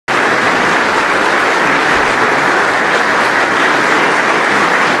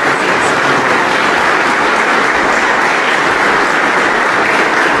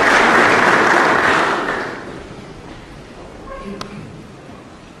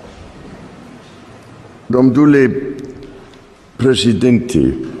Domnule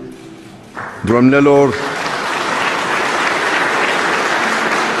președinte, doamnelor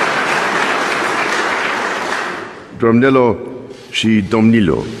și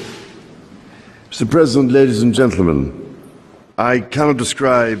domnilor, Mr. President, ladies and gentlemen, I cannot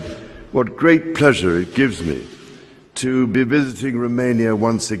describe what great pleasure it gives me to be visiting Romania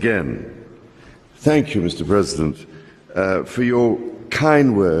once again. Thank you, Mr. President, for your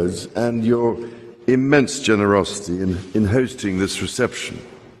kind words and your immense generosity in hosting this reception.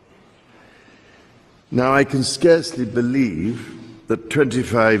 Now, I can scarcely believe that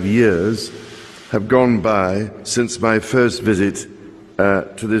 25 years have gone by since my first visit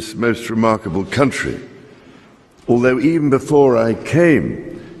to this most remarkable country. Although even before I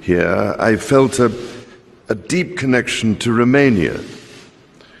came here, I felt a deep connection to Romania.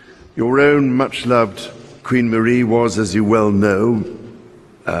 Your own much-loved Queen Marie was, as you well know,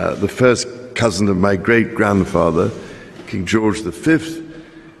 the first cousin of my great-grandfather, King George V,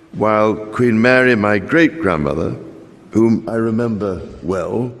 while Queen Mary, my great-grandmother, whom I remember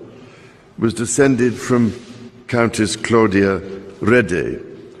well, was descended from Countess Claudia Rede,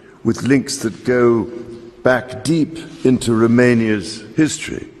 with links that go back deep into Romania's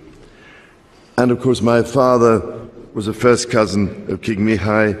history. And of course, my father was a first cousin of King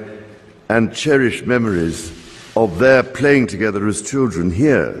Mihai, and cherished memories of their playing together as children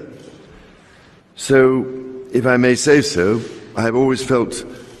here. So, if I may say so, I have always felt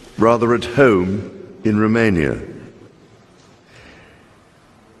rather at home in Romania.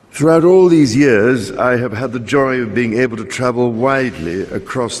 Throughout all these years, I have had the joy of being able to travel widely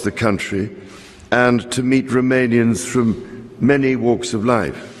across the country and to meet Romanians from many walks of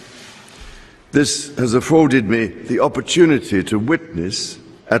life. This has afforded me the opportunity to witness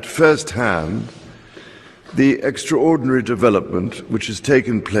at first hand the extraordinary development which has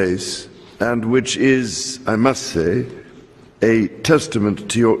taken place and which is, I must say, a testament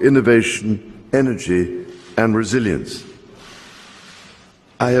to your innovation, energy, and resilience.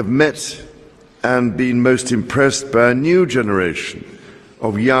 I have met and been most impressed by a new generation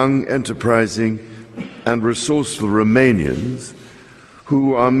of young, enterprising, and resourceful Romanians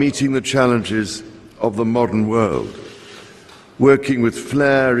who are meeting the challenges of the modern world, working with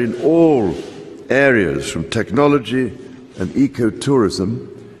flair in all areas from technology and ecotourism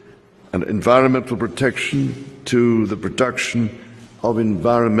and environmental protection to the production of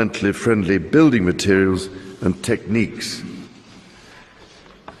environmentally friendly building materials and techniques.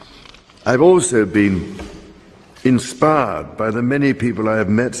 I've also been inspired by the many people I have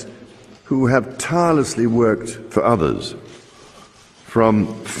met who have tirelessly worked for others, from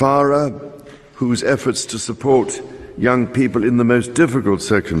Farah, whose efforts to support young people in the most difficult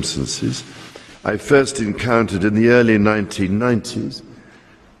circumstances I first encountered in the early 1990s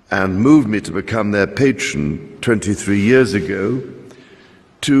and moved me to become their patron 23 years ago,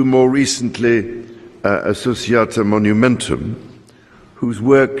 to more recently Associata Monumentum, whose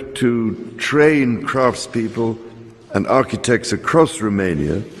work to train craftspeople and architects across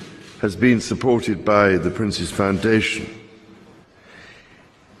Romania has been supported by the Prince's Foundation.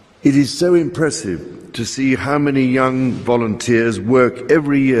 It is so impressive to see how many young volunteers work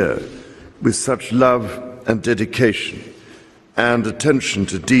every year with such love and dedication and attention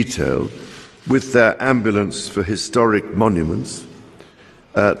to detail with their ambulance for historic monuments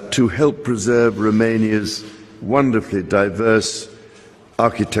to help preserve Romania's wonderfully diverse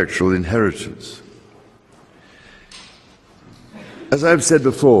architectural inheritance. As I've said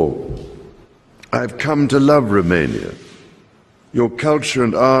before, I've come to love Romania, your culture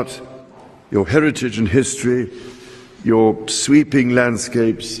and art, your heritage and history, your sweeping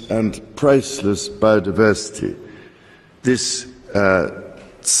landscapes and priceless biodiversity. This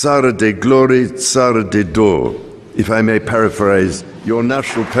țară de glory, țară de dor, if I may paraphrase your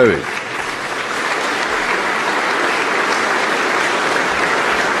national poet.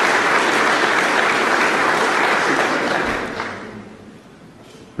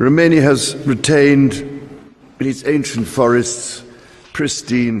 Romania has retained in its ancient forests,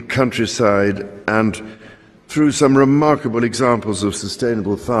 pristine countryside, and through some remarkable examples of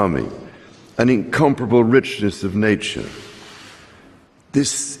sustainable farming, an incomparable richness of nature.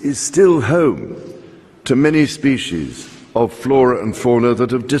 This is still home to many species of flora and fauna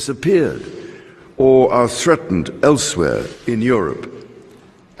that have disappeared or are threatened elsewhere in Europe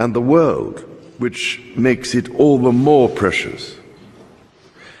and the world, which makes it all the more precious.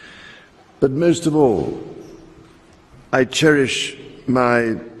 But most of all, I cherish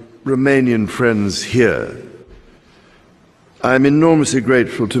my Romanian friends here. I'm enormously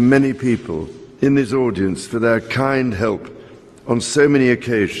grateful to many people in this audience for their kind help on so many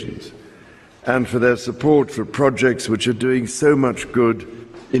occasions, and for their support for projects which are doing so much good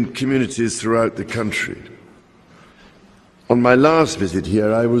in communities throughout the country. On my last visit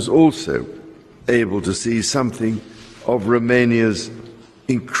here, I was also able to see something of Romania's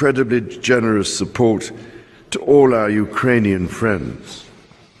incredibly generous support to all our Ukrainian friends.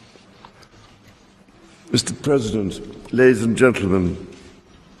 Mr. President, ladies and gentlemen,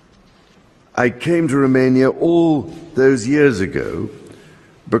 I came to Romania all those years ago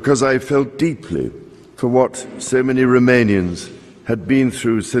because I felt deeply for what so many Romanians had been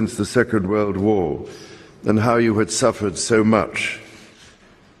through since the Second World War and how you had suffered so much.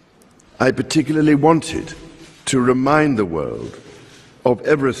 I particularly wanted to remind the world of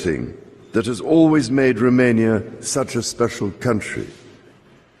everything that has always made Romania such a special country.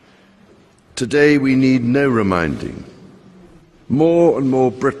 Today we need no reminding. More and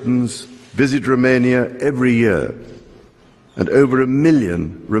more Britons visit Romania every year, and over 1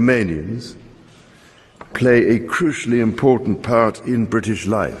 million Romanians play a crucially important part in British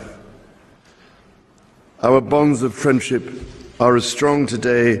life. Our bonds of friendship are as strong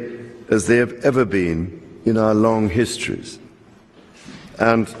today as they have ever been in our long histories.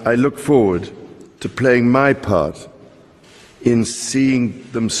 And I look forward to playing my part in seeing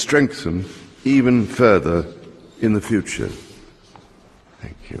them strengthen even further in the future.